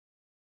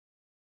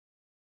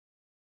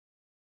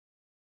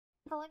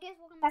Hello guys,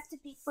 welcome back to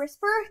Beak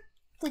Whisper.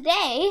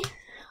 Today,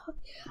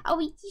 I'll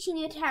be teaching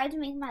you how to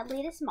make my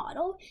latest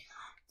model.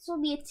 This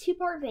will be a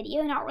two-part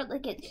video, not really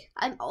good.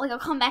 I'll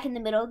come back in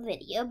the middle of the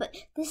video, but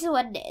this is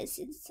what it is.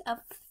 It's a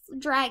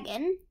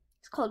dragon.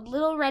 It's called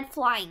Little Red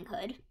Flying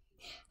Hood.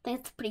 I think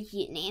it's a pretty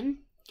cute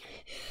name.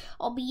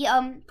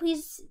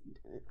 Please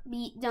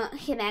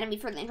don't get mad at me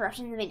for the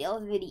interruption in the middle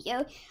of the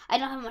video. I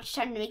don't have much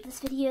time to make this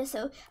video,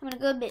 so I'm gonna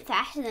go a bit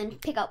fast and then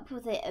pick up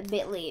with it a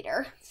bit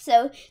later.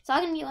 So it's all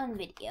gonna be one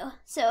video.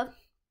 So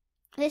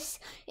this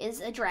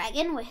is a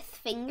dragon with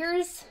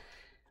fingers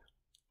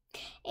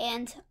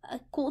and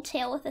a cool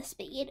tail with a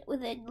spade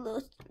with a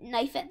little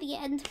knife at the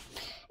end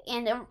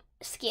and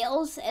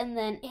scales, and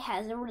then it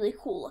has a really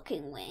cool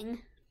looking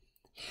wing.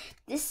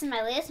 This is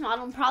my latest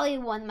model and probably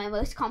one of my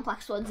most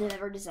complex ones I've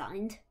ever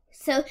designed.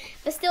 So,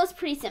 but still it's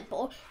pretty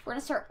simple. We're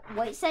gonna start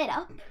white side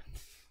up.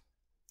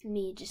 Let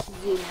me just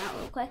zoom out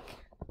real quick.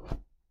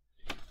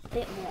 A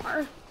bit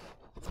more.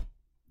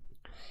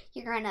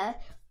 You're gonna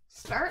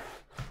start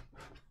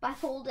by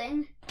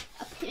folding,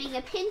 putting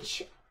a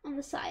pinch on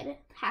the side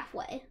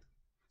halfway.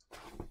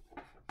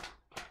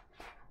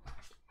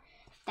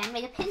 Then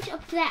make a pinch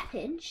up to that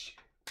pinch.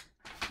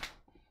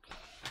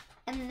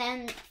 And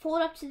then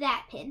fold up to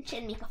that pinch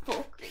and make a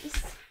full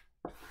crease.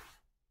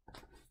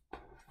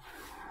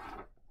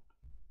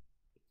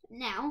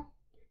 Now,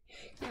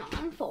 you're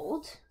gonna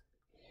unfold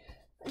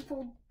and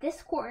fold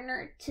this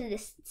corner to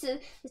this, to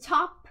the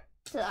top,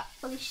 let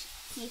me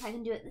see if I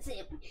can do it the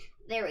same.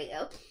 There we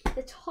go.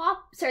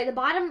 The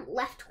bottom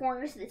left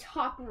corner to the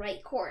top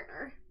right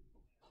corner.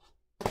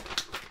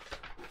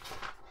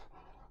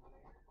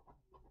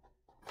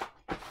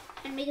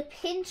 And make a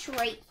pinch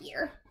right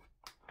here.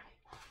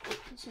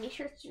 Just make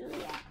sure it's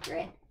really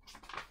accurate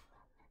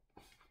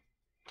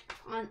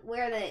on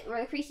where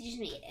the crease you just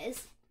made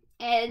is,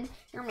 and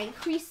you're gonna make a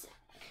crease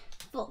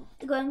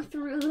going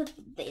through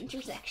the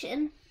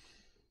intersection.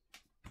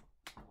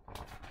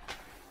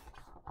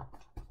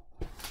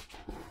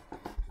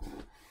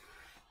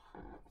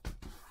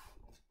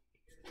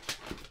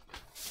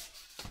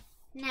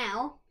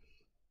 Now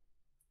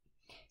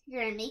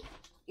you're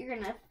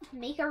gonna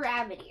make a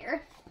rabbit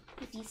ear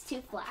with these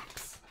two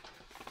flaps.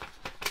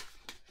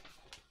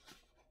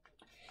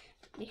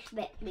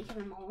 Make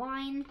them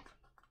align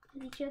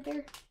with each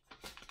other.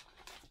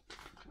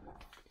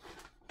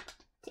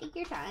 Take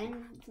your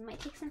time. It might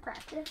take some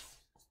practice.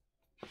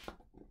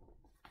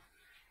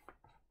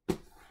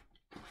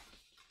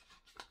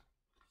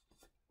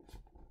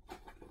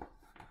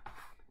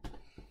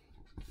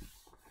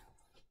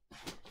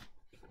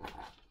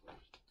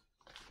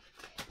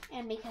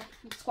 And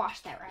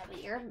squash that rabbit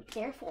ear,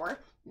 therefore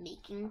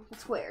making the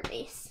square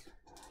base.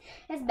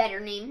 It's better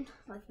name,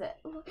 like that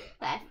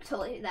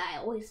I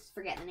always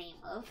forget the name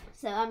of.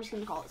 So I'm just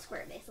gonna call it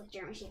square base, like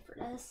Jeremy Schaefer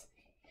does.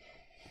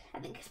 I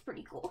think it's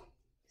pretty cool.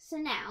 So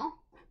now,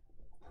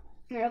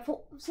 now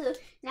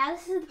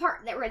this is the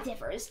part that where it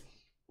differs.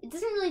 It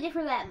doesn't really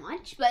differ that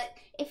much, but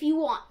if you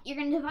want, you're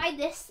gonna divide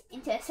this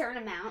into a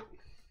certain amount.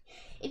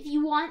 If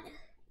you want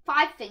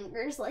 5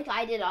 fingers, like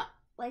I did on,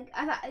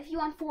 if you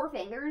want 4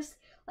 fingers,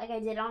 like I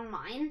did on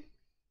mine,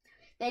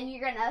 then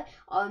you're gonna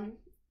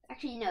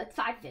actually, no, it's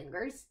 5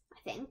 fingers.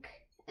 I think.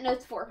 I know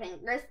it's 4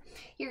 fingers.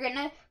 You're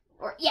gonna,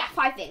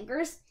 5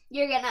 fingers.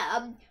 You're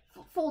gonna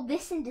fold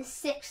this into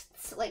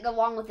sixths, like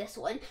along with this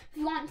one. If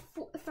you want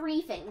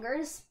 3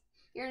 fingers,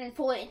 you're gonna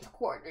fold it into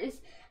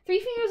quarters. 3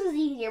 fingers is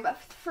easier, but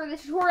for the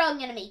tutorial, I'm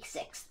gonna make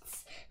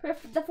sixths. For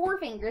the 4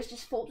 fingers,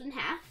 just fold in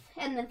half,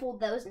 and then fold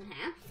those in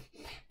half.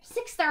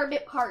 Sixths are a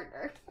bit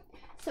harder,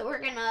 so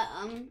we're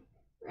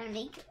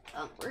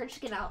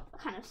just gonna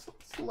kind of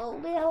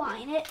slowly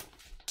align it.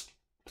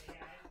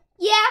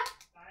 Yeah.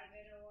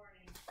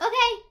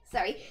 Okay,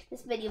 sorry,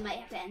 this video might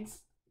have to end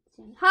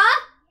soon.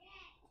 Huh?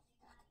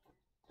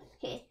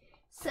 Okay,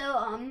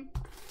 so,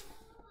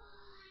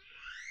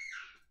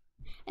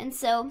 and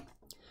so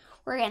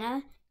we're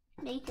gonna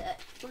make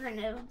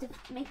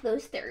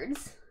those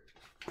thirds.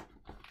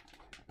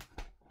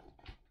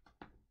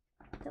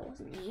 That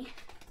wasn't me.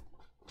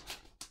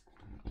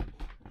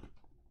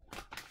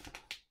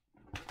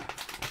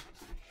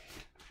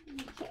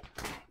 Make it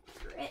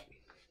accurate.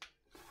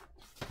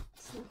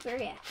 It's not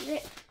very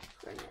accurate.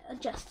 We're going to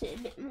adjust it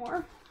a bit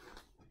more.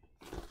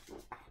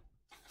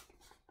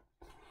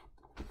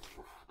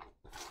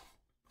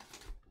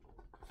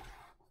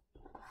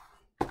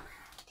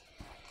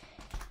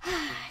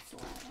 It's a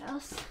lot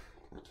else.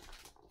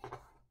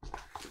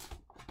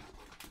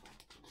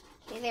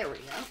 Okay, there we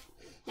go.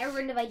 Now we're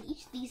going to divide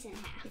each of these in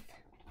half.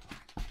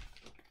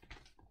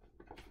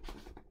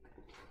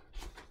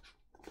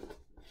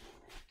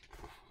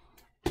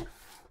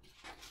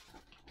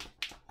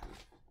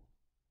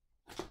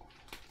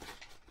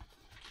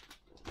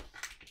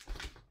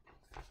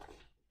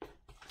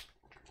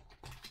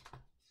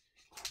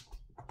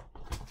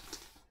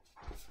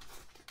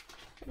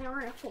 Now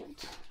we're gonna fold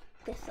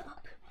this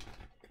up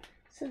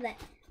so that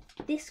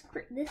this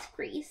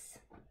crease,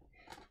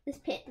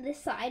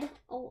 this side,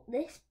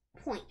 this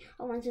point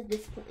aligns with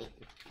this point.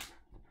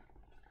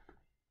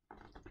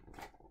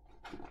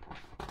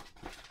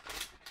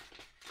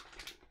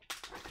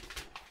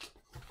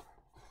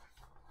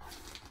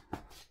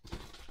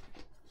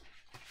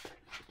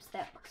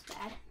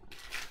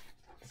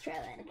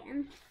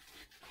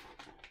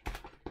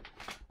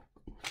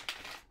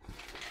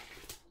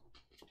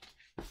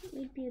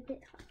 maybe a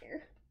bit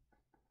higher.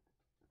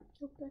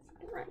 Hope that's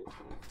right.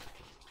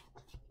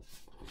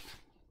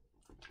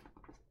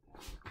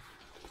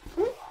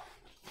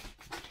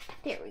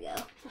 There we go.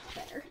 That's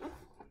better.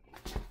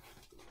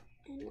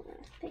 And we're gonna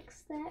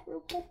fix that real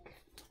quick.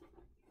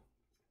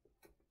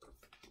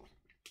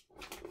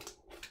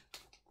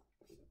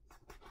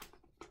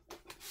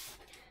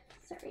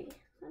 Sorry,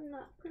 I'm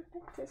not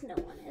perfect as no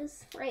one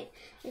is, right?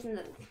 Isn't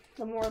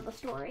the moral of the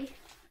story?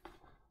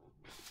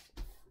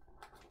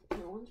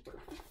 No one's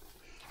perfect.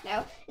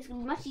 Now, it's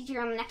gonna be much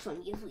easier on the next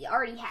one because we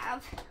already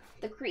have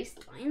the crease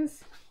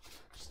lines.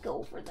 Just go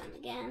over them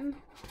again,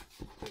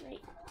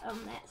 right on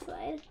that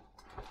side.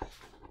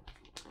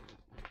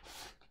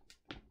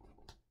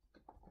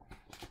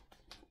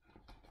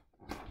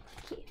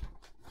 Okay.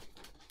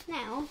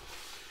 Now,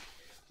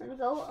 we're gonna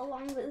go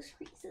along those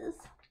creases.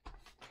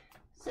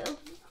 So,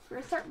 we're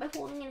gonna start by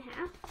folding in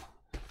half.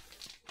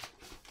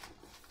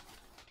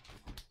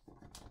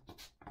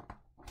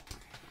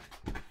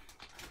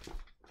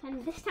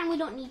 And this time we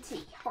don't need to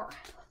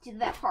do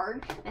that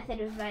hard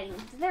method of dividing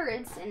into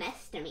thirds and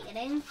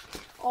estimating.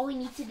 All we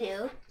need to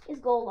do is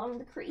go along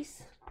the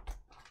crease.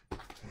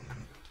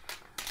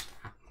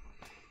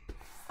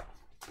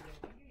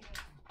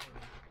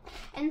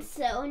 And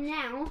so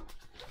now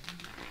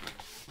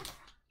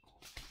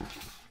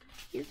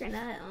you're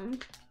gonna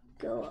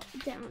go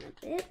down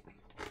a bit,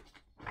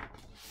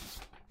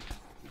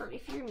 or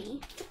if you're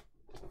me,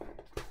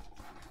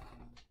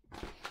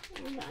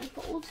 and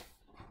unfold.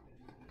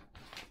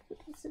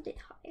 It's a bit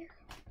higher.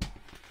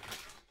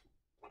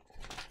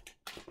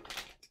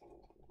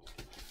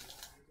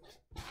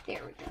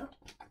 There we go.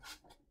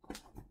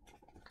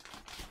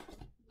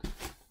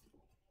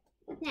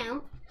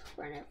 Now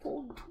we're gonna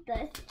fold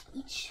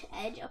each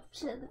edge up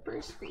to the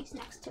first crease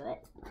next to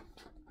it.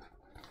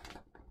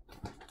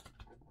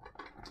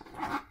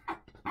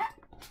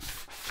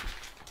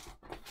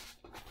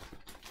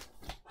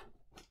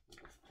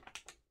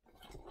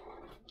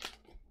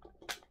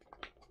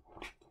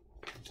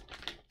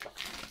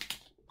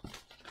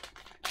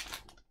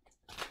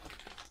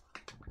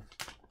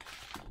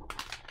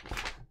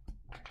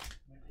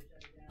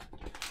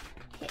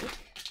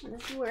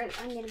 This is where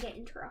I'm gonna get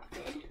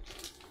interrupted.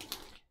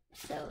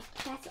 So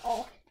that's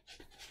all.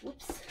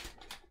 Whoops.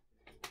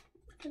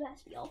 So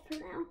that's be all for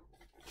now.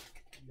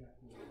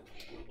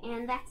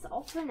 And that's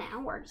all for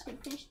now. We're just gonna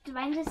finish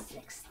dividing into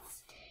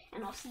sixths,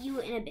 and I'll see you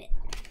in a bit.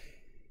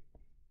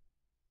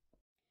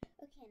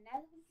 Okay, now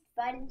that we've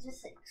divided into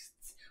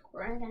sixths,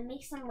 we're gonna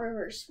make some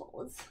reverse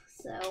folds.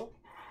 So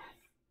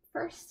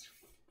first,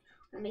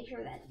 we're gonna make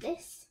sure that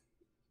this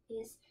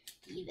is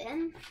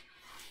even.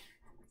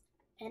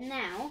 And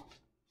now,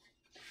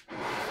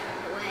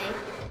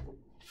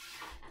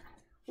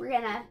 we're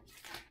gonna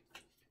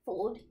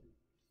fold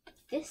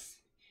this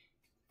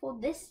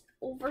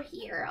over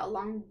here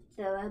along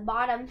the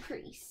bottom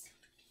crease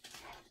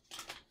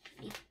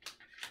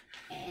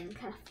and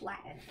kind of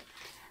flatten it.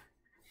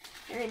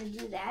 We're gonna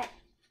do that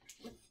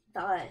with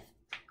the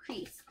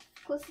crease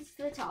closest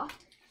to the top.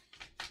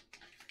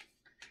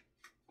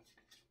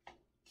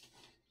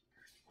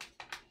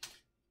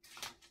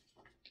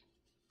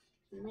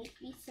 It might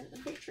be a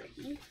bit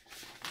tricky.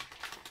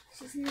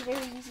 This isn't a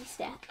very easy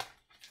step.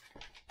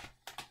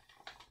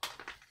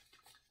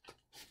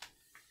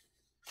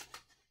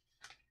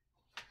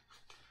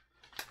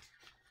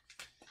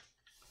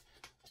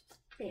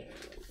 There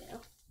we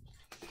go.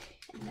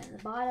 And then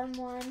the bottom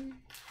one,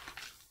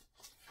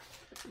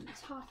 and the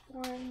top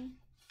one.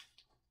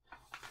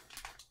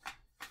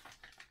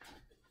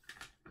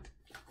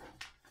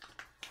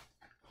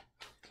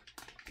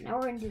 Now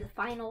we're going to do the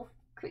final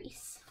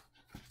crease.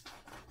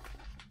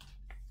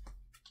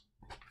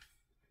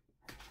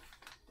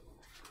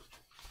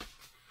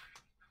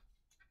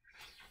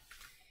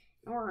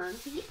 And we're going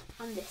to be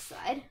on this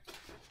side.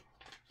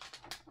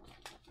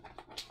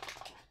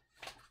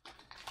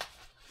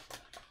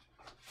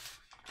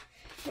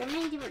 There are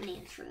many different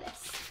names for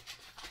this.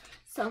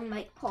 Some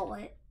might call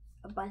it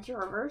a bunch of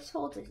reverse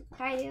folds, like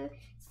I do.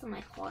 Some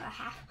might call it a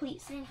half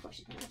pleat cinch, which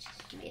is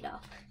just made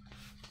up.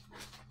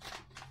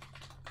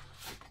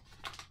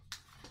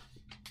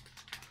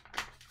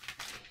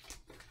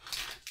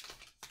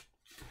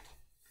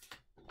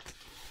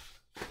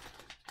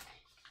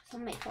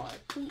 Some might call it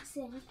a pleat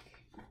cinch.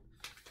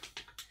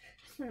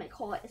 Some might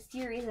call it a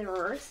series of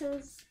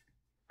reverses.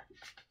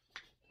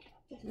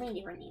 There's many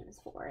different names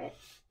for it.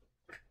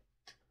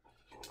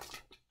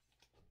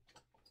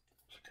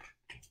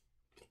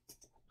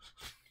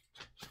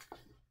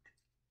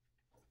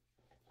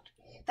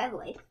 By the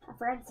way, I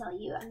forgot to tell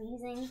you, I'm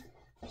using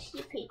a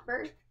sheet of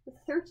paper with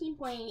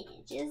 13.8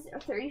 inches, or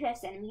 35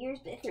 centimeters,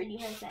 but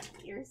 35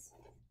 centimeters,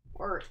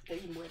 or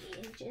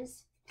 13.8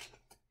 inches,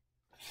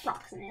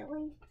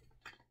 approximately.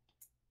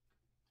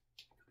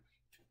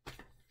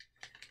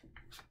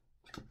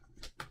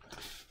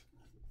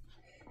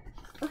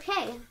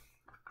 Okay,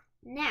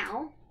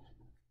 now,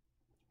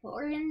 what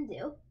we're going to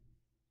do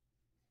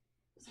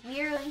is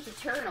we are going to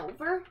turn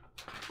over,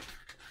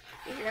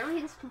 make sure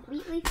everything's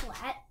completely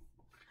flat.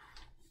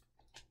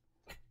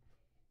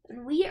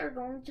 And we are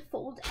going to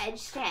fold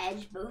edge to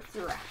edge both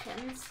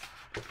directions.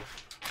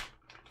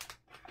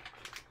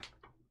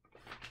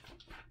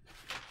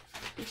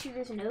 Make sure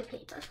there's no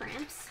paper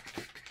cramps.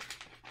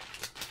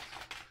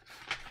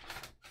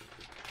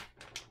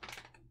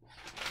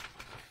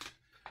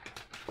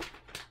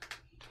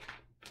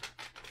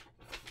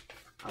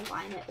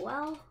 Align it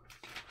well.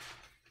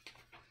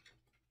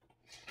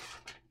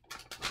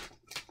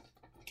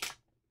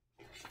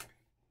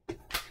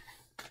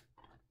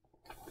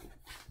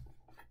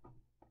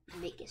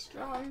 Make it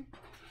strong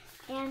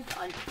and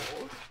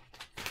unfold.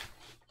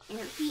 And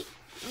repeat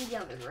in the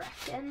other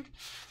direction.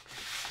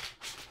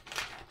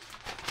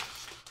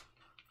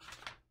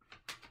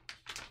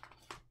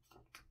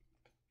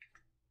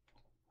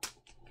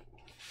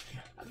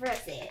 I forgot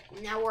to say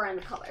it. Now we're on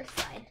the color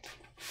side.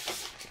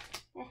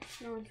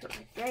 No one's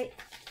perfect, right?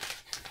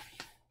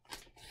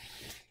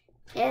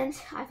 And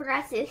I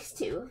forgot to say this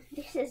too.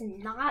 This is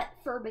not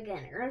for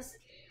beginners.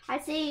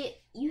 I'd say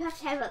you have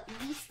to have at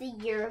least a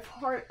year of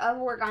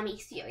origami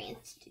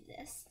experience to do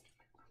this.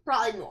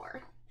 Probably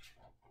more.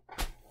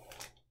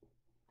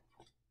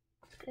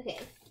 Okay.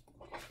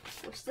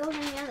 We're still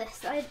going on this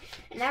side.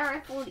 And now we're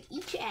going to fold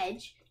each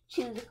edge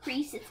to the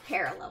crease it's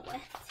parallel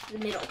with. The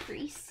middle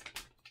crease.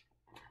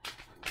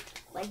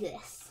 Like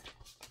this.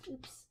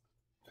 Oops.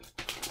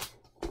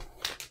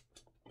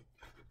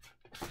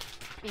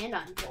 And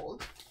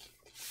unfold.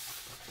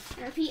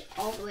 And repeat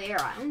all the way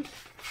around.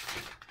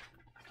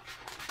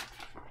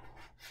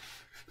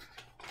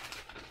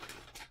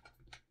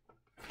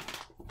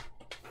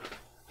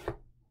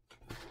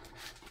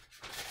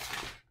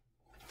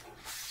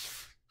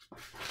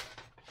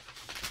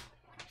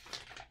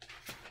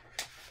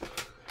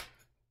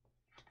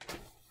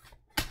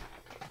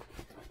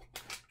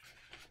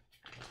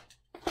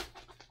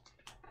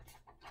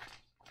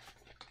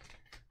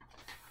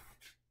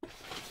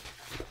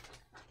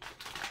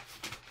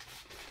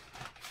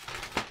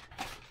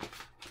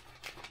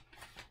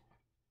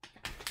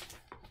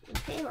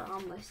 Okay, we're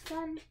almost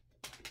done.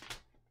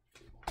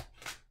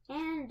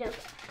 And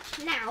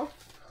okay. Now,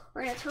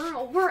 we're going to turn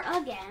over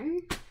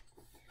again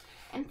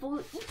and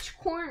fold each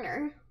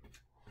corner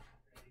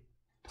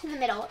to the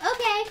middle.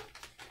 Okay.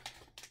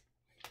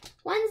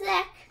 One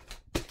sec.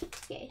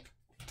 Okay.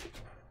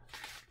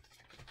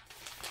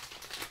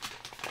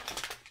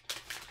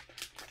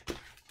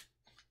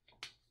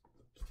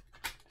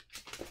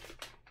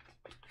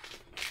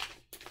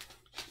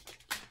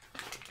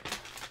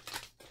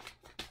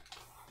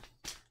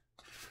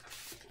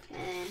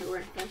 And we're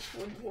going to finish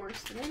with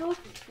towards the middle.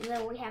 And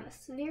then we have a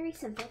very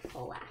simple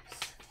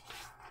collapse.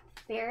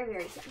 Very,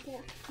 very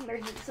simple.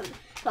 Compared to some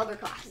other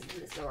classes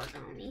in this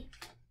origami.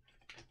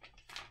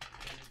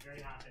 It's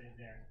very hot in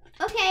there.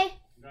 Okay.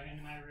 I'm going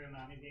into my room.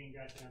 I'll be being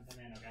dressed when I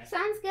come in, okay?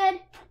 Sounds good.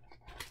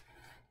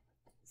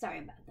 Sorry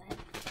about that.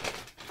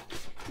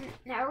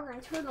 Now we're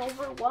going to turn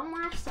over one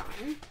last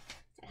time.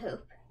 I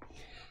hope.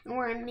 And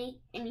we're going to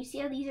make, and you see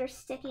how these are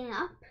sticking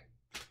up?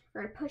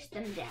 We're going to push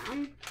them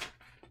down.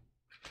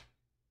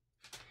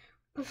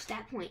 Push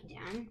that point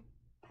down.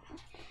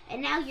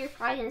 And now you're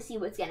probably going to see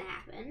what's going to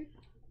happen.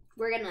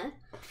 We're going to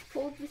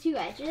fold the two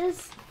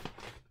edges,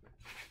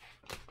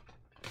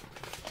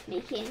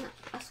 making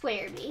a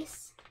square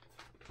base.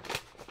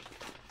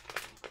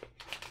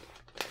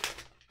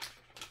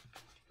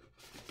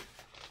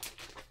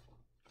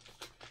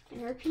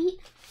 And repeat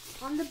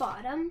on the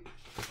bottom.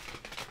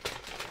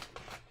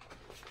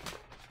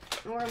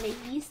 And we're going to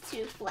make these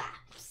two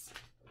flaps,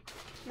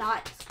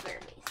 not square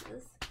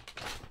bases.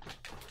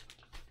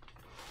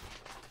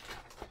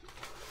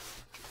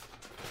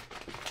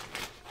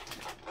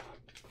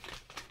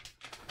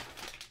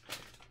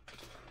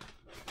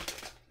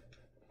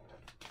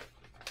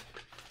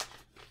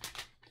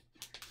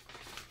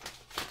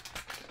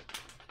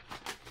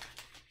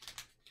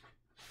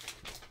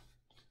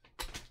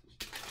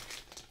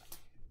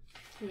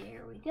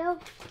 There we go.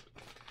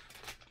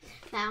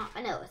 Now,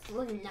 I know it's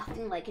looking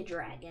nothing like a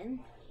dragon.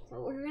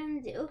 What we're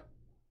going to do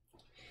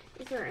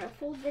is we're going to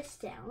fold this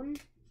down.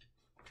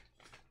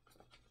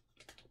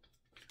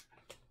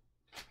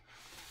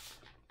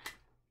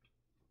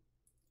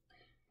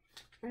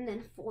 And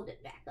then fold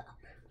it back up.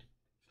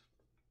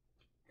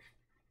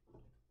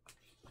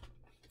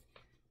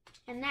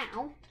 And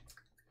now,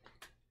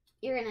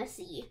 you're going to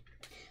see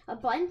a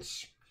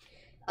bunch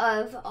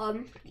of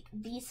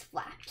these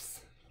flaps.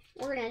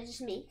 We're going to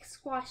just make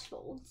squash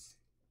folds,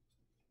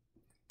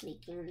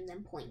 making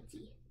them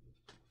pointy.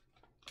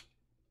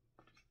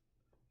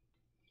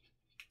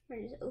 We're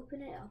going to just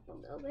open it up a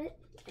little bit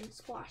and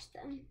squash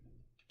them.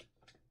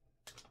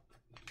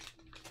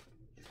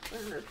 We're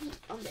going to repeat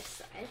on this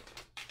side.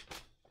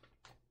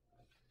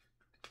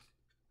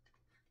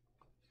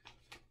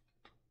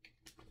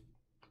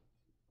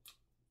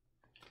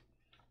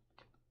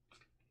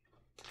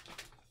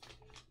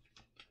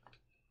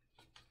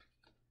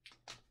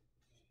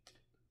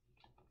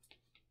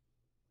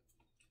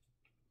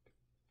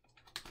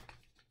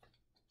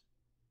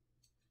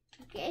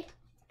 Okay,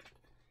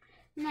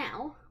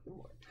 now,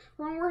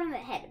 we're going to work on the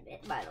head a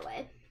bit, by the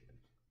way.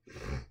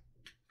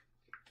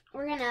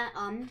 we're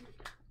gonna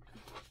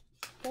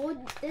fold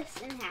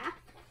this in half,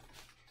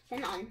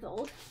 then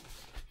unfold.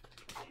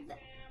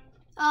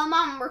 Mom,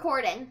 I'm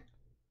recording.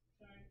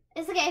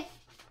 It's okay.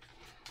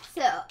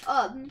 So,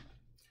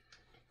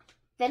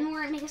 then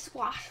we're gonna make a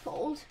squash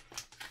fold.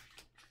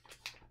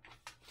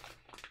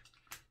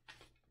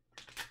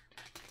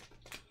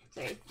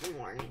 Sorry, it's the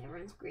morning.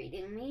 Everyone's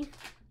greeting me.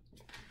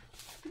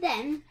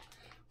 Then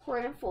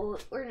we're gonna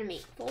fold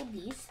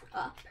these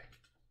up.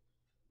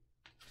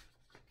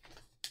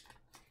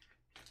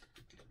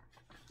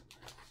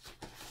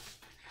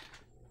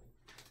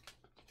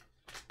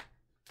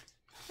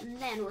 And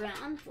then we're gonna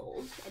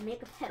unfold and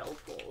make a petal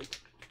fold.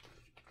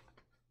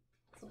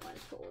 That's a lot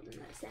of fold in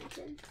that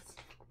sentence.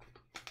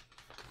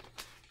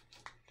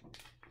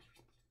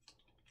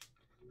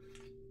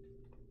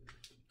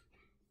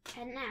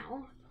 And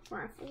now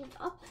we're gonna fold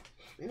up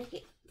and make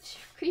it,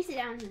 crease it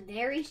down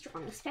very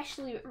strong,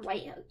 especially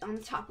right on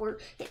the top where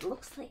it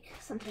looks like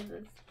some type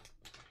of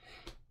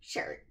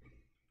shirt.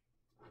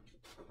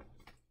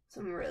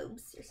 Some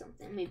robes or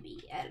something,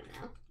 maybe, I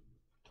don't know.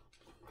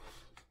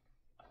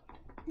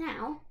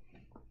 Now,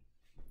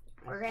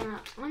 we're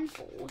gonna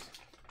unfold,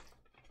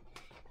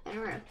 and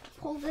we're gonna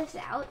pull this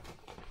out,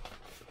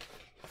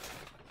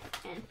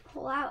 and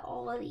pull out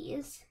all of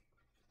these.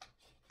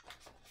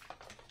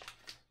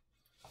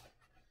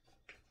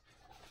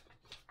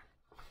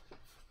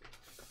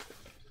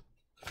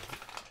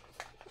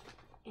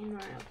 And we're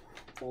gonna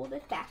fold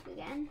it back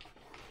again.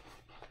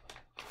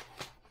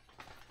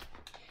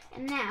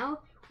 And now,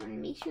 we're gonna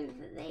make sure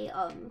that they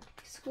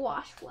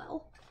squash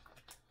well.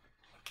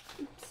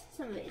 Oops,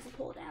 some of it isn't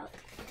pulled out.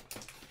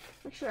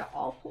 Make sure it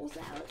all pulls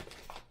out.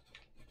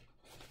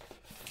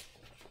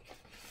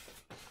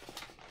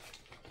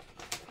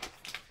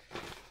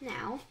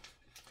 Now,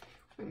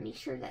 we're gonna make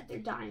sure that they're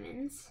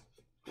diamonds,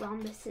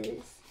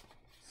 rhombuses,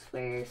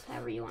 squares,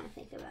 however you want to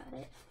think about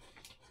it.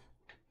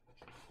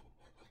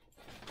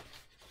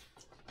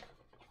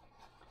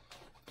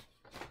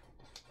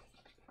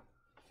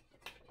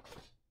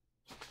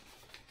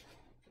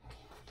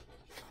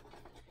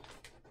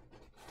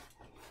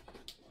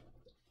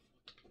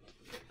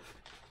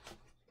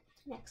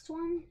 Next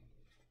one.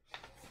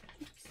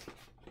 Oops.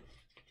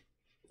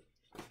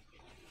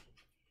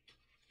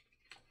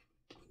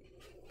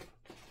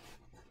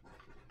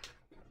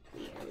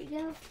 There we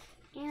go.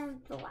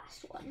 And the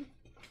last one.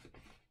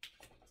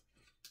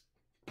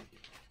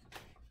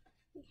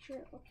 Make sure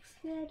it looks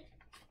good.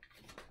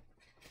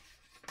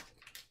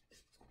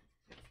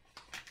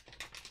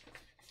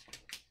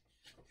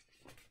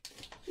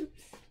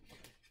 Oops.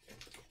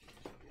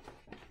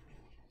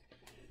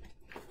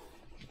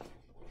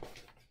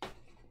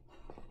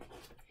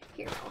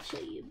 Here, I'll show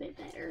you a bit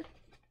better.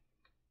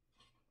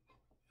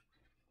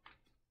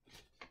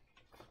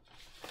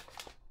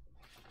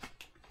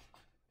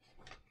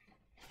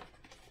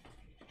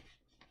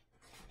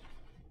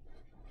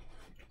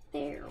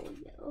 There we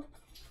go.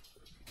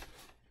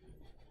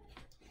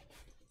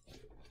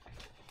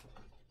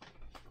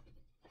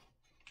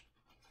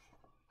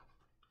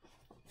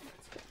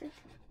 That's better.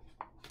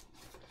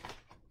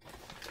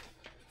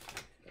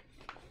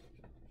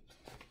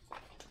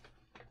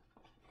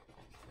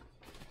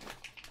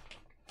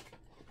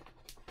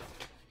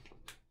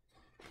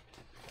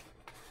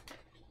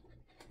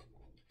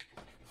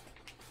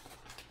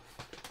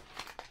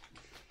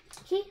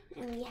 Okay,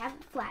 and we have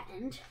it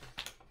flattened.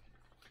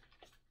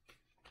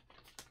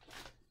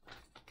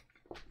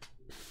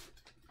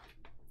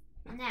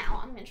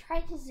 Now I'm going to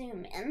try to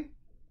zoom in.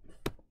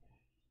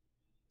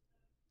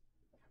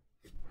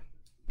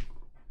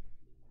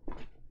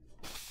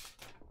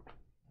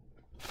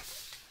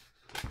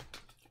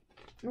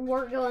 And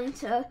we're going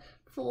to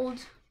fold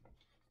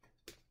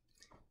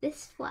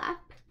this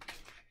flap,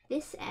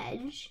 this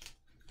edge,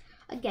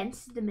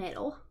 against the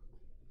middle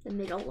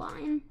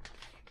line.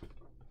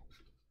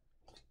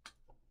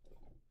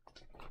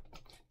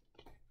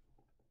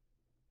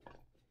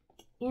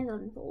 And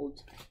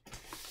unfold.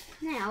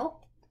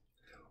 Now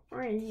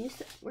we're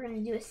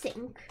gonna do a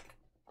sink.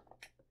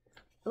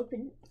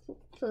 Open,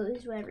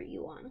 close, whatever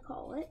you want to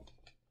call it.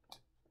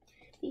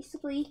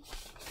 Basically,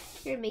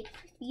 you're gonna make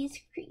these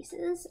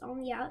creases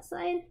on the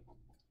outside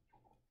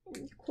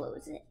and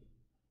close it.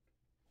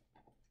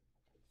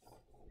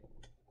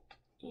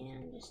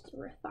 And just to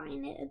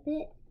refine it a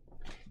bit.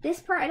 This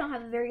part I don't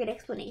have a very good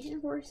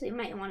explanation for, so you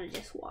might want to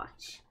just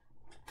watch.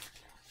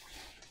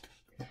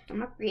 I'm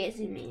not great at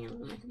zooming in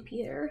on my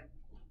computer.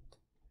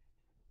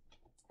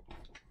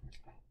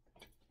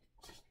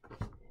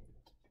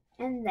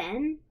 And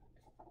then,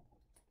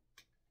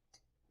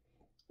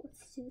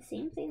 let's do the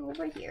same thing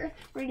over here.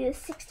 We're gonna do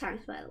this 6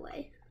 times, by the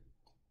way.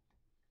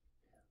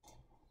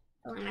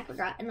 Oh, and I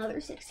forgot another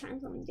 6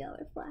 times on the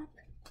other flap.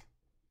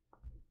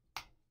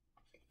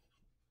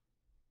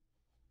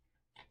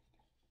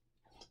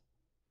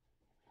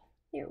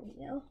 There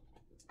we go.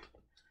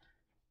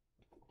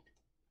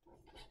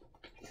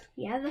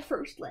 We have the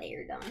first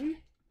layer done.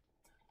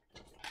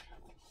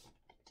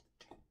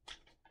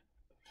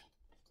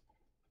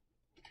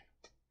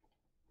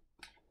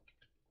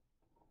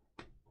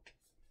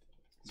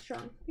 Let's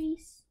strong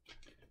crease.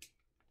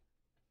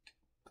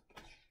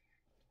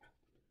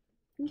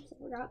 Oops,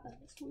 I forgot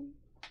about this one.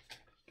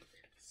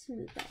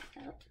 Smooth that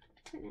out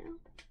for now.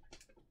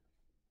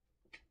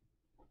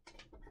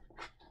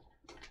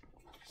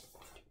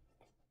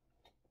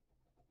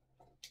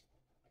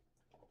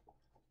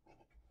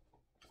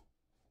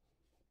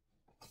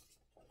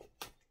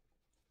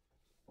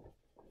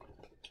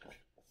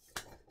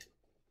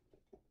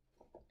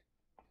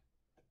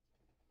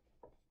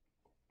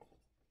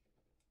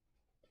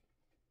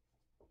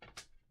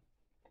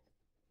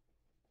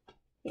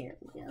 There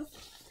we go.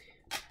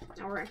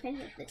 Now we're gonna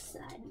finish with this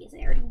side because I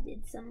already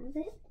did some of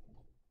it.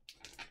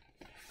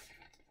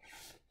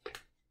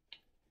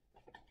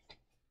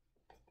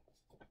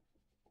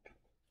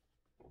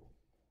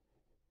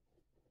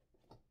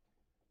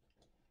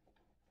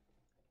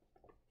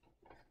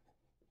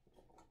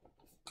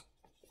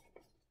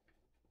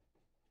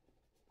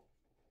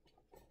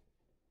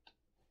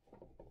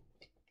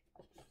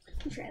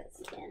 Let's try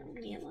this again. I'm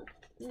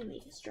gonna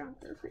make a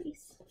stronger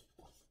crease.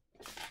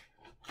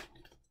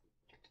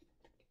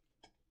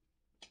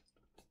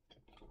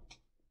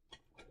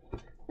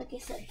 Like I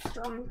said,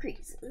 strong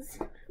creases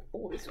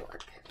always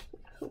work,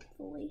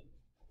 hopefully.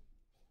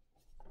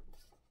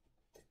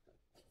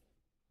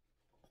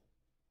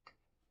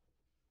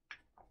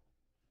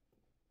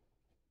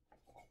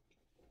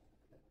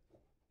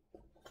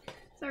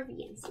 Sorry if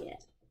you can't see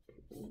it.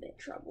 I'm in a bit of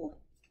trouble.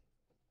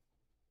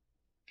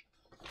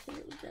 There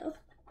we go.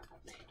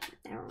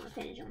 Now we're gonna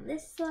finish on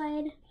this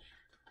side.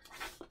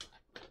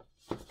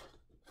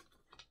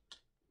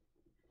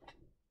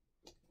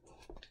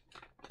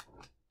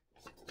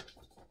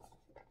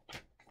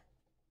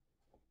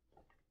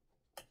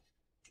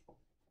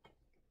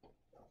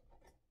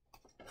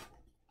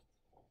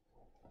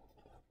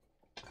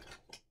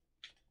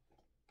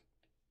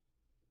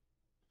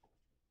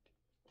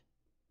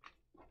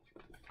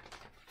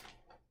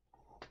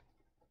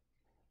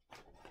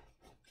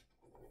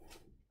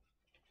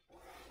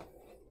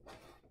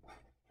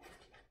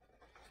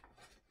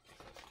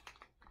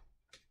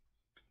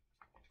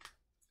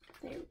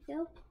 There we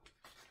go.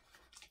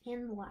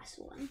 And the last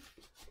one,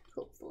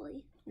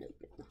 hopefully. Nope,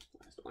 not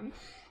the last one.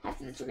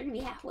 After this, we're going to be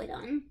halfway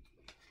done.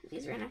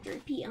 Because we're going to have to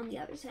repeat on the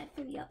other side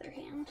for the other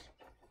hand.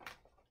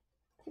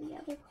 For the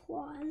other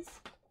claws.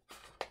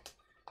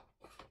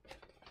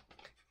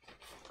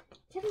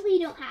 Technically,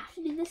 you don't have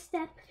to do this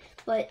step,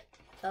 but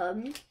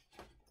it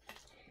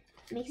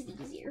makes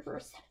it easier for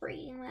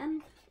separating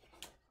them.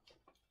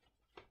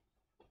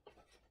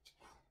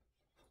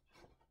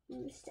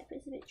 And this step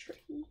is a bit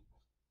tricky.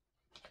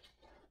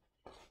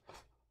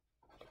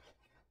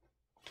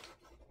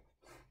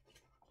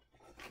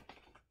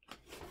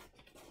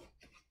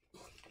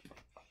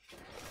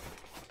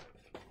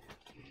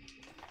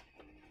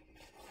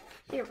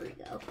 There we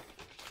go.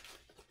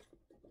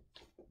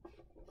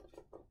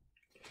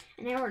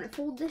 And now we're going to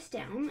fold this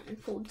down and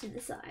fold to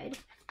the side.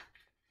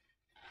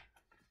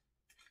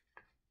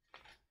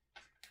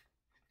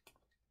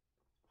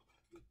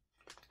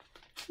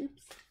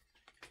 Oops.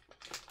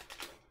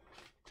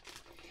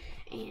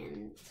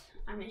 And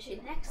I'm going to show you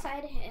the next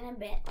side in a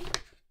bit.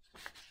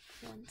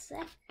 One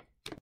sec.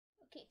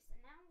 Okay, so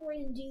now we're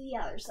going to do the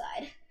other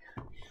side.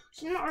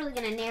 So I'm not really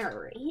going to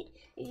narrate.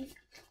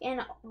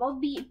 And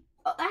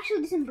I'll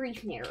actually do some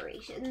brief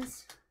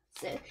narrations.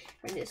 So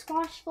we're going to do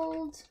squash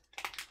folds.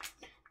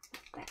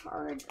 That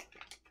hard.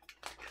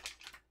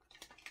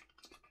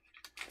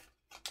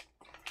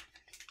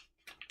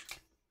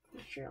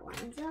 Make sure it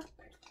lines up.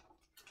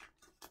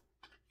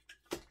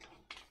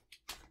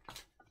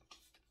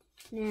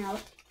 Now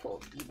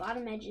fold the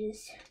bottom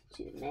edges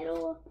to the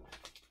middle.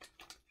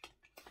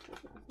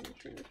 Make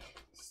sure it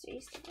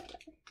stays together.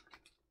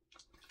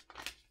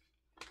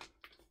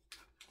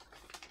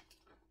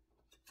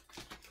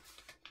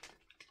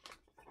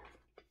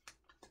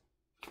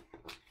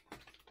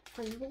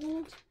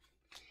 Unfold.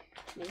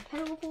 Make a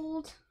petal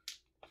fold.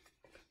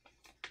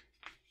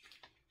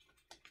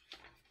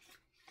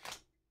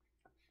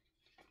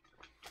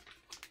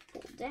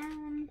 Fold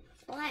down.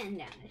 Flatten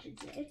down, I should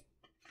say.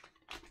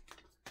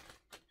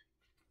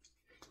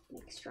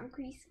 Make strong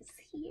creases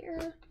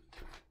here.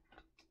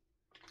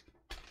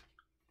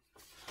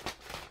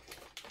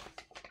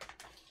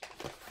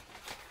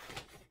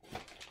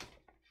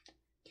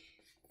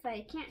 If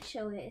I can't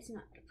show it, it's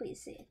not,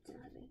 please say it's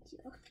not a big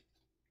deal.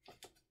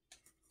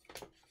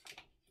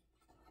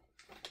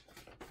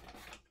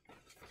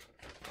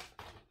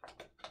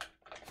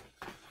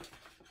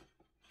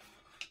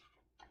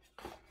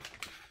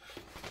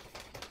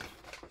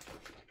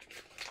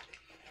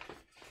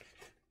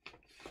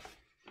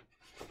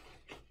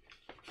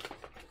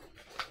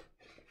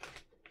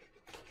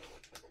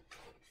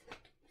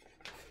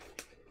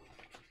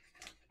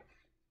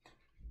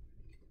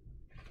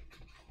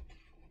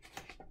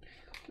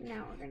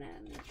 Now we're gonna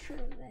make sure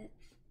that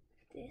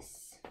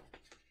this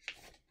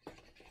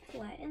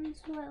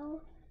flattens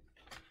well.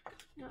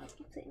 No, I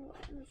keep saying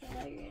flattens, I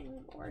know you're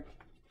getting bored.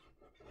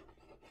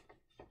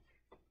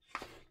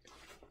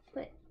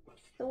 But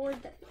the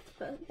word that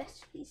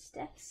best for these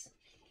steps.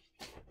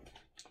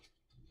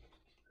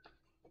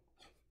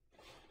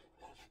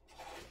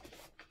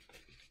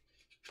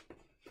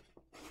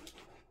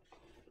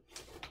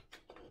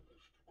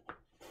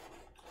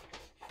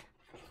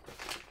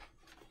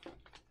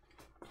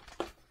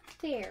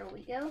 There we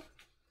go.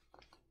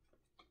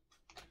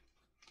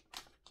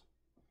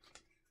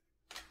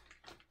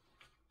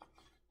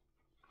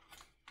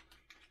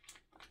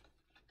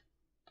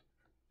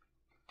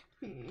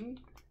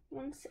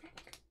 One sec.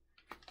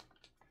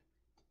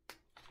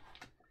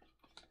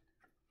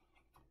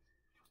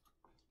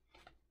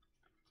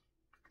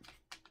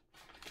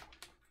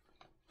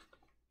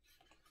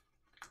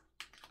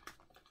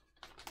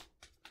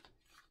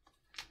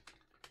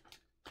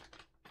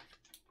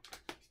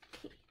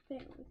 Okay, there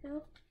we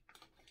go.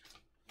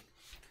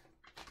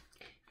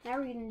 Now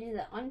we're gonna do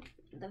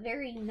the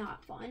very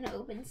not fun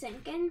open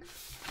sinking.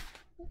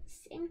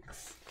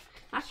 Sinks.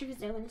 Not sure if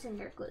it's open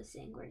sink or closed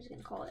sink. We're just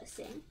gonna call it a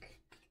sink.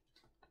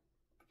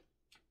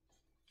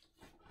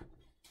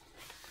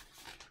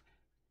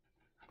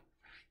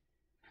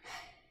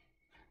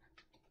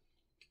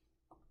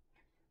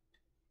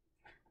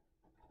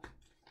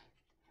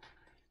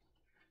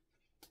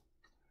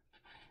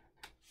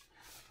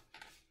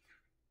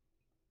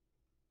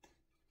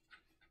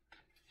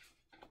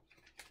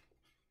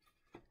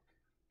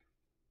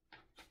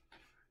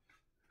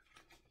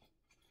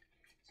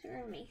 So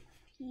we're gonna make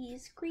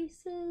these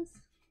creases.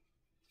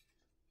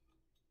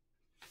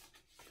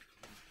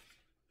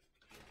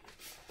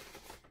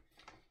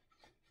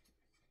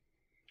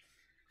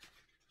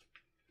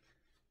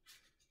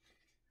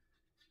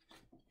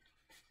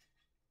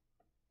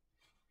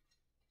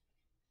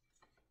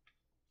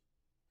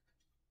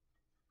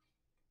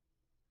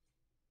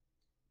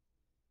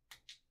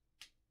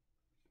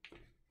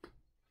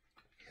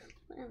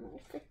 And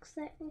we'll fix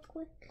that real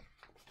quick.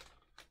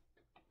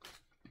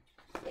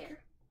 There.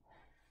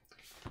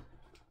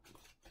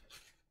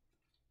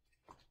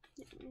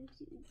 And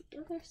do the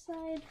other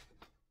side.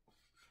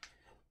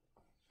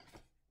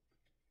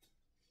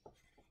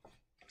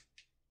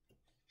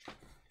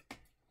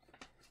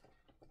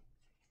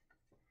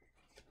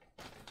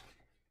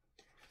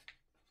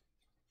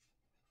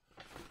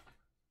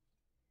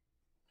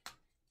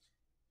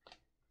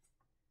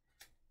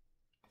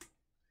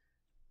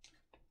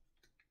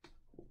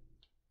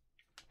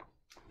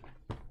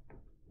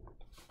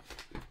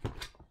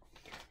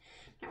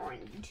 Now we're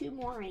going to do 2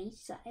 more on each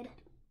side.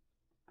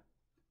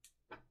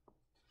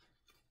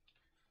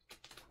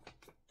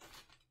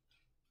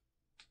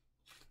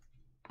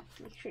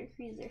 Make sure your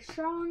creases are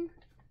strong.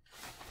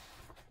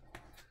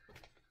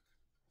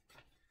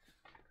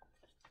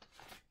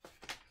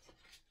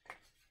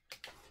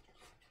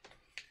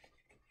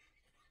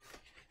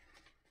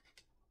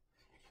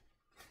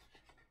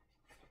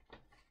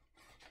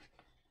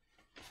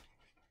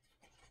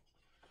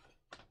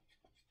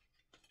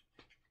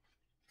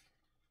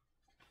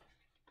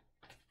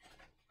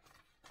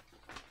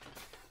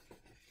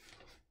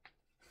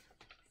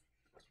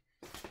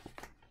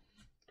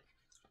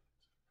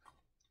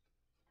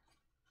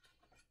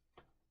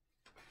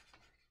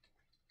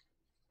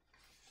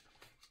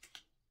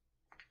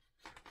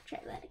 Try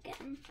that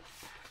again.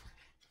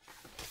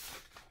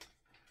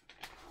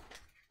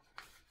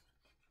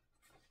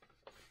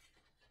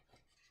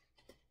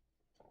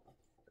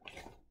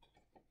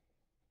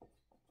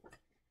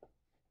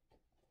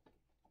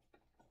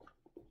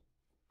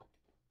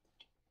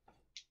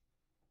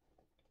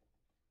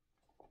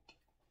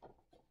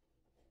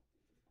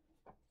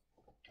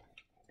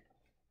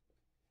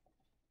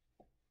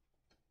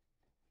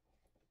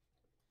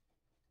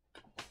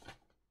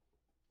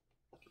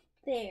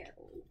 There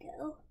we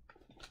go.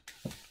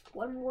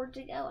 1 more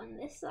to go on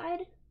this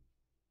side.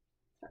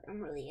 Sorry,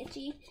 I'm really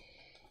itchy.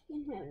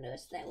 You might have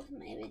noticed that with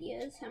my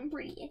videos. I'm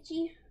pretty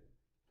itchy.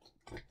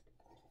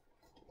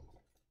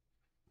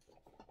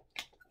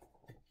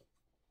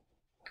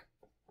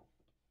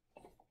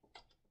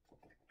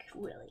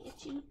 Really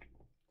itchy.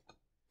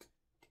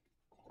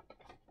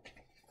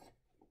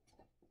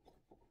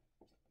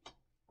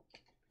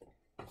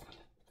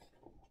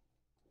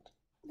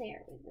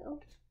 There we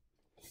go.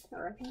 Now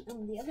repeat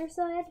on the other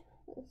side.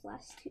 Those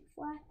last 2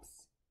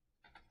 flats.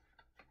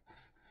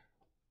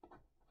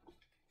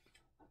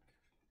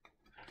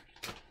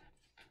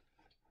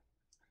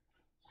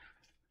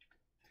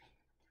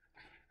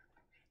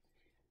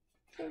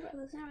 Sorry about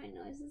the sound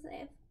noises. I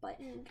have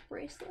buttoned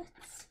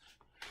bracelets.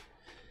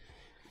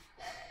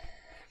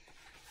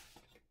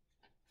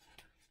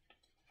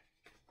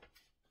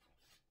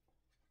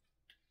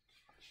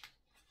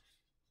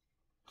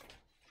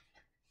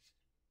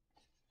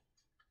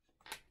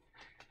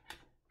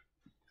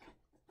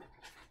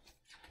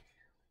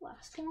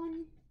 Last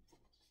one.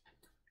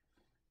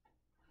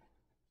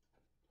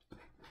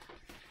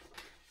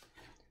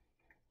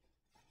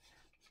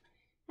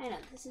 I know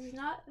this is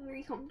not a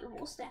very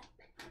comfortable step.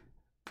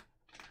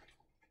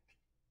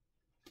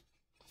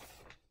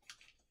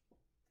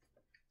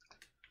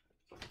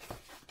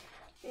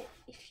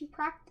 If you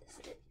practice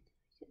it,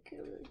 you get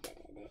really good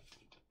at it.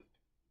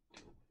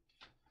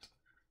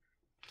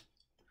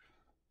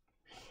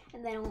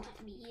 And then it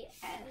won't be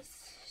as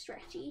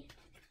stretchy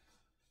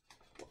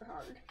or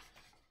hard.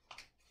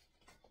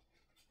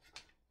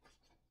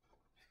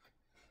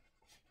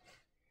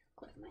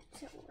 Click my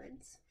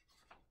words.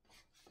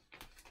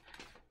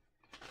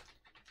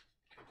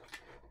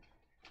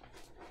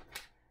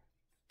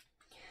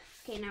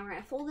 Okay, now we're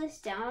gonna fold this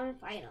down and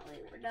finally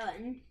we're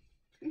done.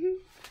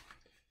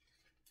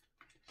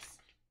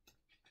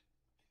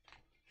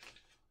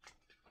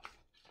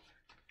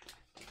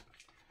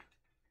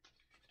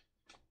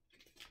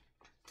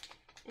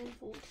 And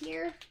fold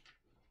here.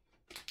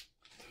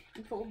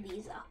 And fold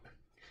these up.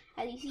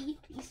 As you see,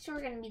 these two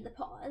are gonna be the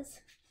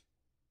paws.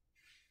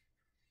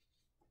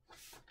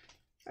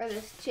 Or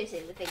the, should I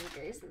say, the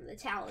fingers and the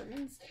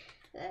talons,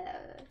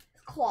 the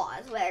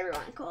claws, whatever you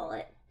want to call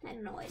it. I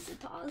don't know why I said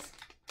paws.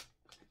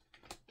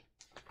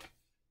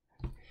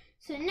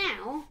 So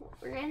now, what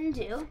we're going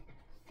to do,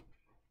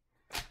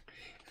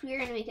 we're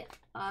going to make it,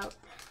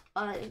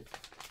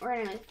 we're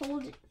going to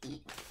fold,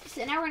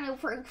 so now we're going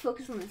to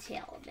focus on the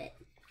tail a bit.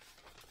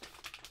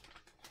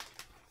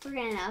 We're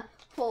going to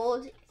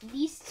fold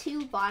these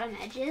two bottom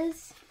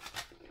edges,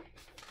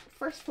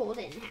 first fold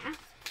it in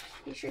half.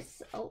 Make sure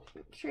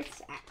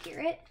it's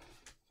accurate.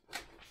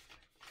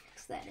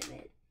 Fix that a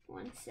bit.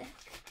 One sec.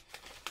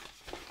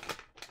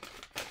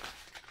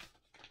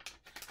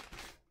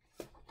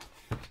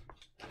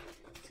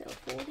 So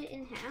fold it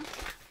in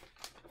half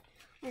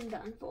and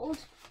unfold.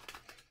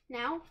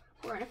 Now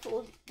we're going to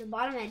fold the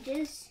bottom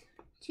edges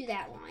to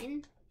that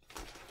line,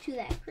 to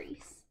that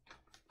crease.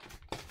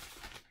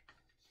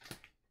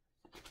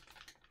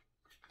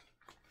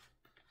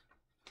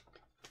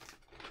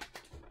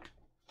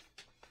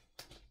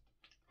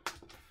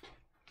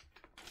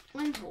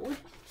 Unfold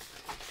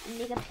and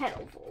make a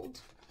petal fold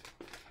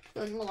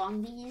going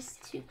along these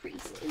two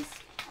creases.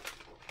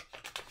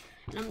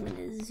 And I'm going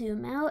to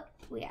zoom out.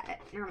 Yeah,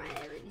 never mind,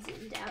 I already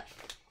zoomed out.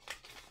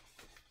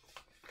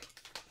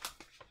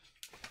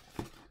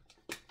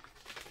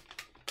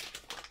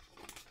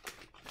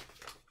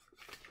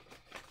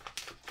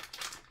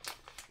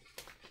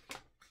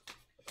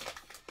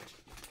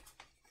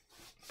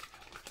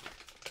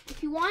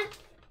 If you want,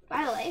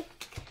 by the way,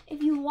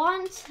 if you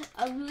want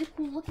a really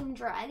cool looking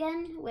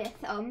dragon with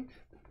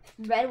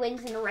red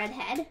wings and a red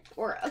head,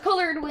 or a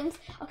colored wings,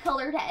 a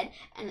colored head,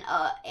 and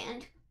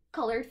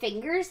colored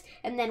fingers,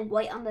 and then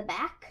white on the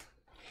back,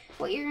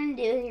 what you're gonna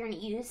do is you're gonna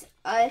use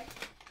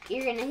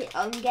you're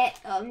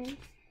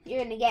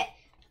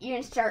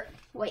gonna start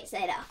white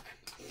side up.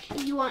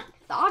 If you want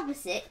the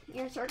opposite, you're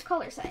gonna start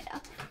color side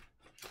up.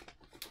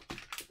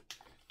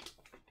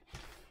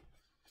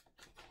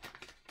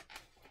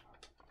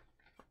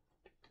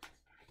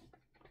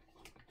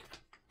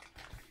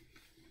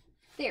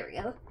 There we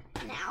go.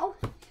 Now,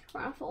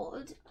 we're going to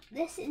fold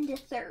this into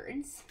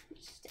thirds,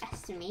 just to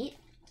estimate.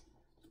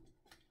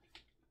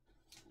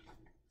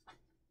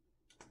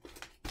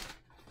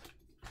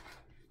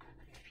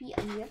 Repeat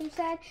on the other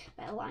side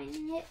by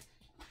aligning it.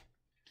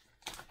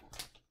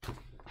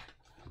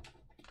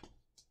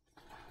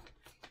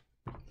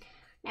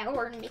 Now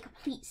we're going to make a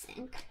pleat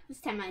sink. This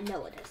time I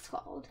know what it's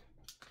called.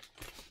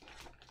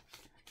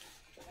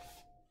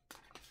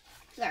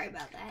 Sorry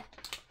about that.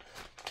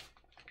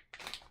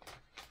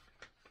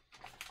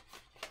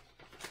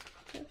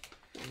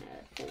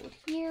 Fold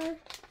here.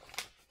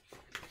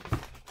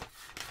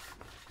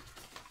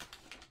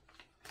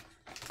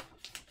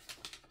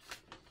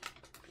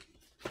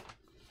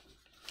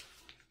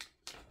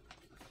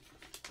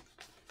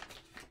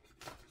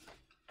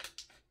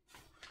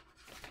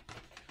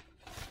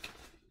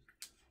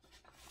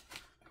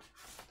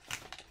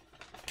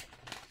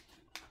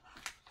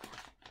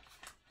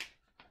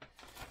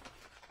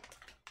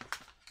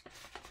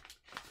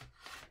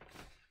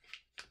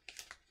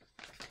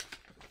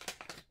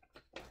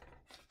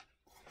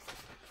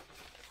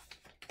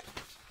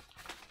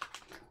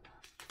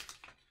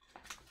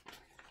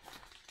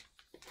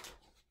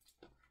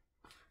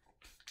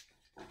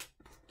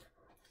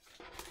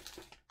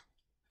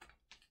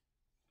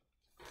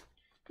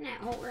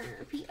 Now we're going to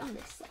repeat on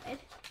this side.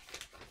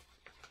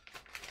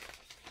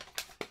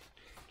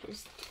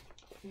 Just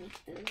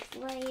make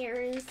those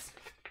layers.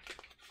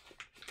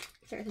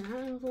 Start to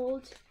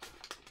unfold.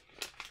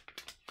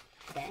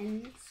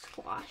 Then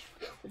squash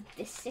with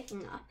this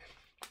sticking up.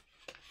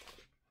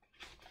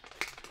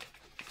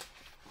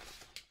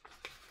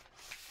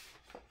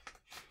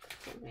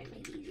 So I'm going to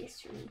make it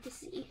easiest for me to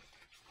see.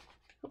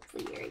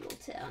 Hopefully you're able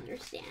to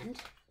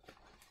understand.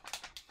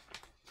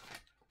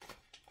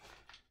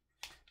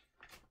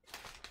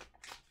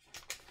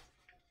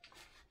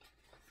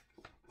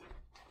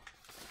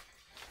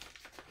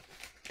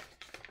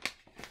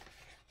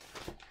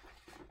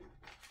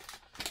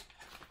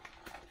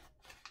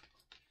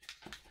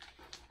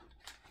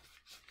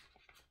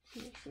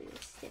 Make sure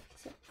it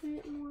sticks up a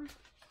bit more.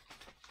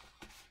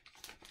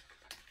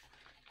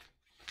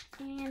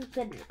 And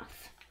good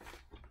enough.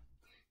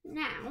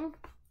 Now,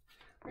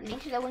 we're going to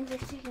make sure the wings are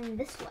sticking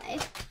this way.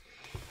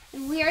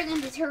 And we are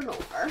going to turn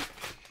over.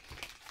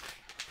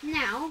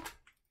 Now,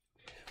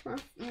 we're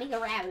going to make a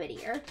rabbit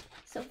ear.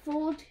 So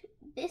fold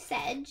this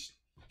edge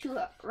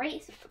to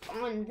right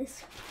on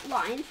this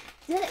line.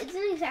 It's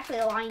not exactly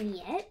a line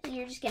yet, but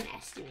you're just going to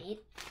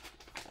estimate.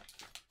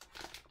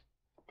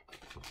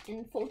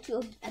 And fold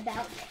to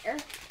about there.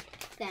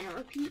 Then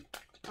repeat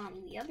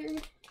on the other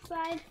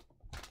side.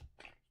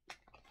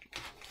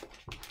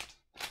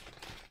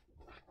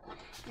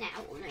 Now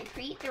we're going to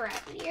create the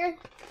rabbit ear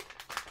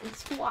and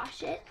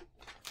squash it,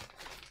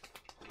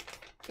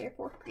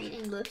 therefore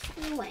creating most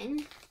of the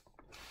wing.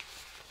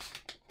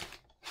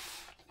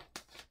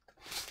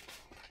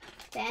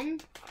 Then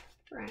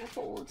we're going to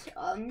fold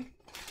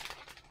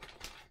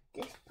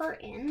this part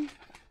in.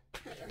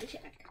 Let me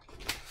check.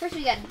 First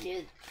we got to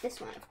do this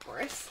one, of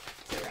course.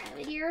 It's a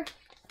rabbit ear.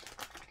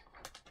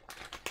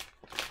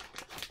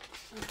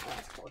 Oh,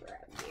 that's called a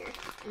rabbit ear.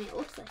 I mean, it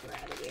looks like a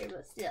rabbit ear,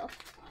 but still,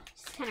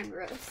 it's kind of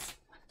gross.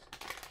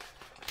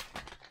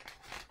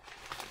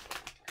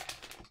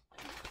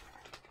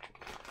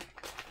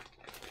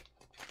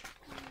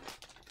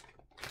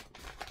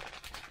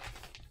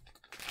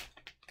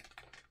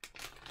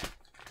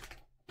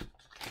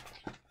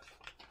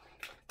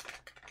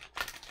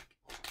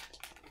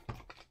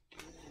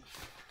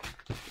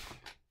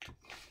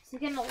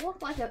 It's gonna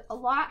look like a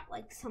lot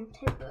like some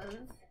type of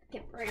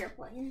typewriter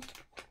plane.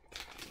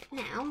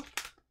 Now, I'm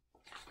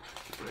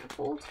gonna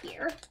fold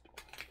here,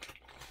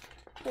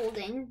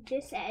 folding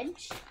this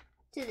edge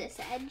to this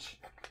edge.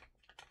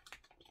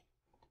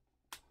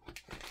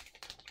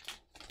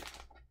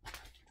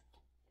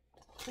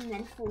 And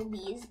then fold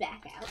these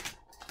back out.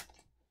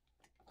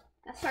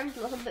 That's starting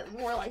to look a bit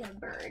more like a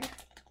bird.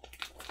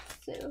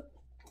 So,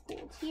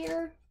 fold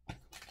here,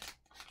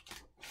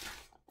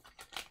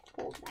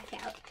 fold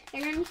back out.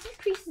 And remember, this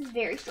crease is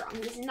very strong.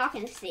 This is not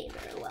going to stay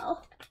very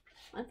well,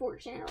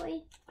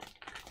 unfortunately.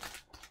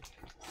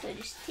 So it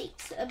just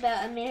takes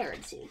about a minute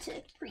or two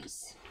to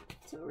crease,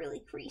 to really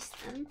crease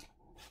them.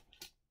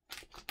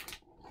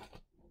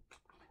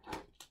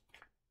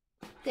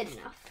 Good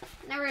enough.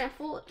 Now we're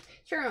going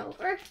to turn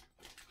over.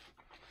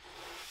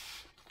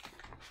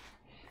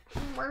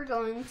 And we're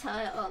going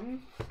to,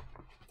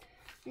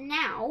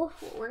 now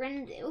what we're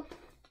going to do,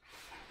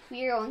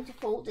 we are going to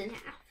fold in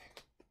half.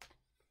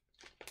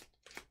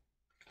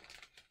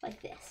 Like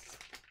this.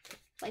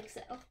 Like so.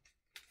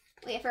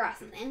 Wait, I forgot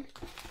something.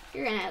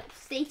 You're gonna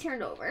stay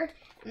turned over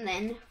and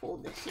then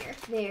fold this here.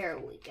 There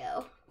we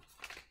go.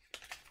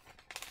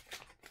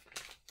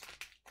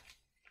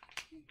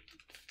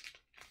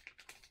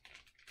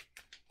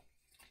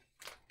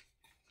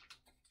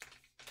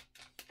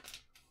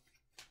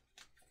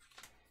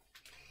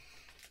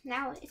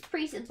 Now it's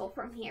pretty simple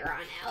from here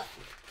on out.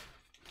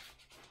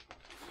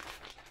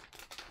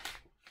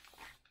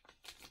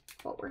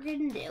 What we're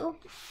gonna do,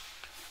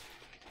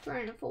 we're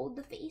going to fold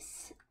the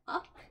face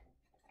up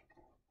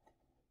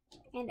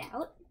and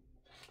out.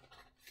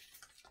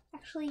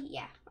 Actually,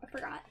 yeah, I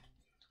forgot.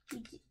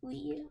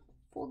 We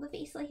fold the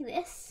face like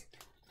this,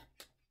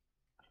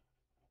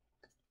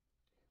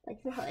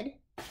 like the hood.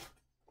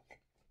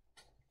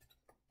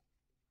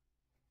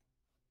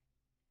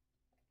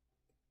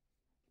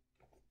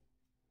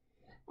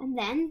 And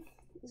then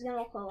it's going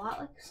to look a lot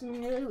like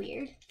something really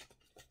weird.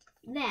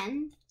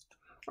 Then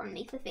we're going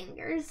to make the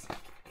fingers.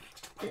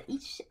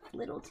 Each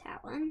little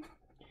talon,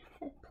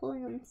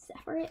 pulling them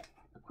separate,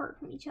 apart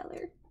from each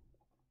other.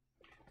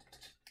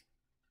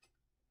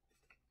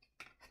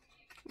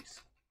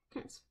 Just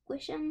kind of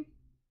squish them.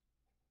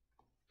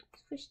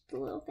 Squish the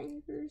little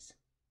fingers.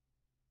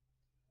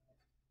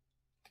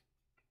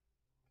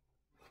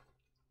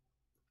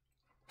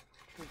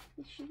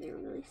 Make sure they're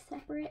really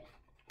separate.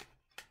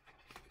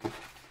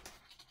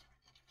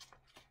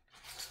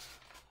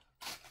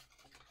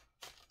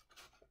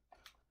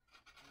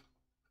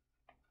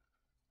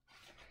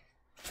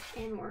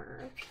 And we're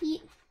gonna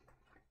repeat.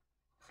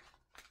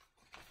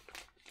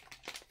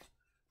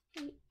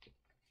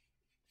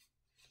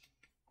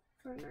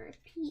 We're gonna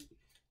repeat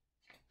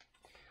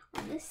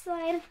on this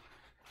side.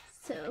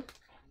 So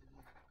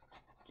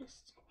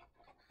just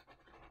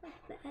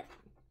like that.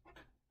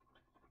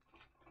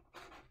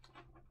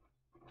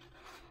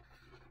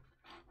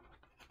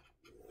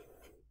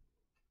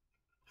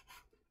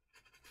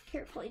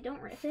 Carefully,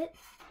 don't rip it.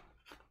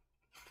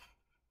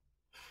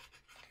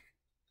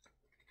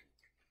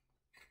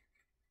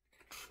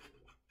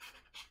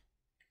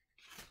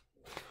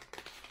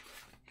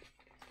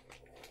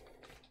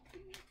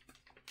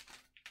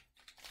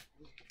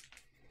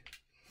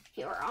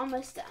 Okay, we're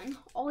almost done.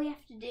 All we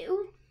have to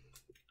do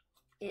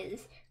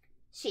is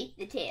shape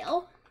the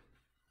tail,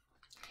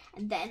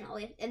 and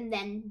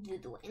then do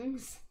the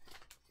wings.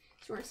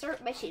 So we're gonna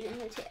start by shaping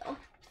the tail,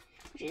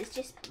 which is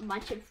just a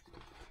bunch of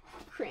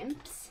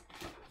crimps.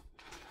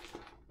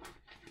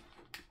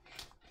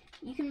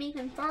 You can make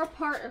them far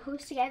apart or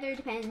close together,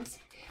 depends.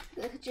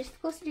 Just the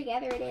closer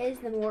together it is,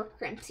 the more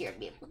crimps you'll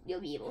be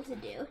able to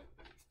do.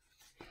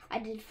 I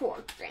did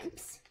 4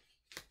 crimps.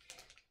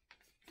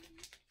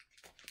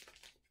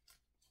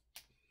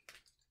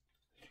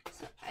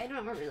 So I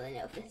don't really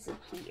know if this is a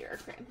pleat or a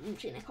crimp. I'm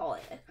just gonna call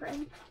it a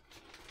crimp.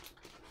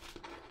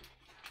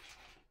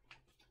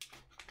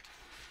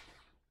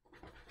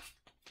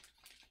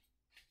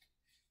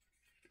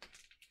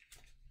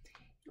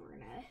 We're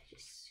gonna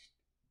just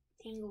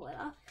angle it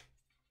up.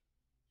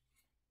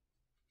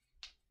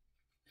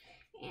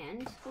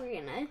 And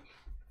we're gonna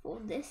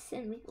fold this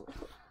and make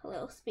a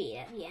little spade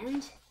at the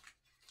end.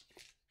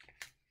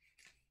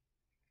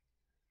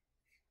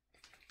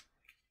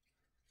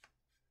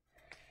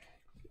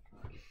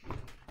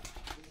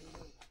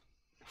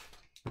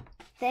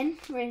 Then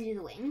we're gonna do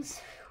the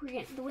wings.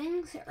 The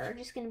wings are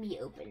just gonna be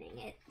opening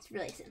it. It's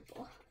really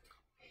simple.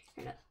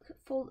 We're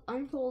gonna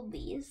unfold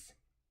these.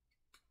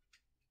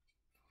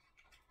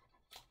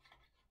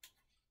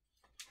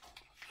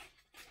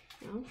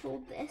 Now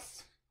unfold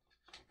this.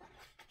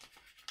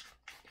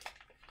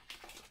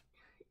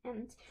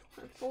 And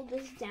we're gonna fold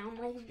this down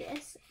like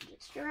this,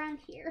 just around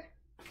here.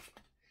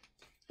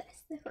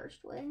 That's the first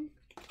wing.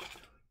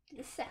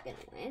 The second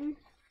wing.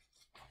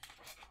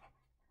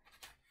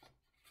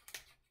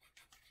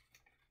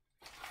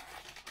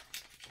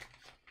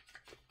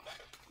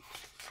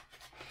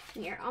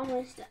 We are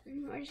almost done.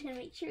 We're just gonna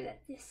make sure that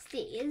this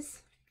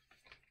stays.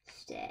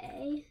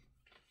 Stay.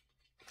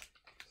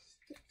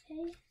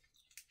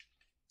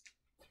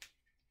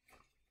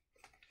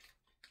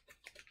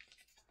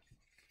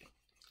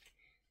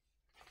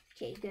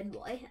 Okay, good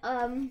boy.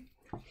 And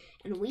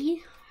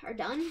we are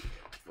done.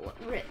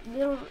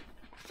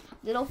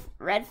 Little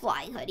red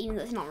flying hood, even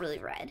though it's not really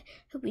red.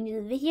 Hope you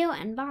enjoyed the video,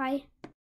 and bye.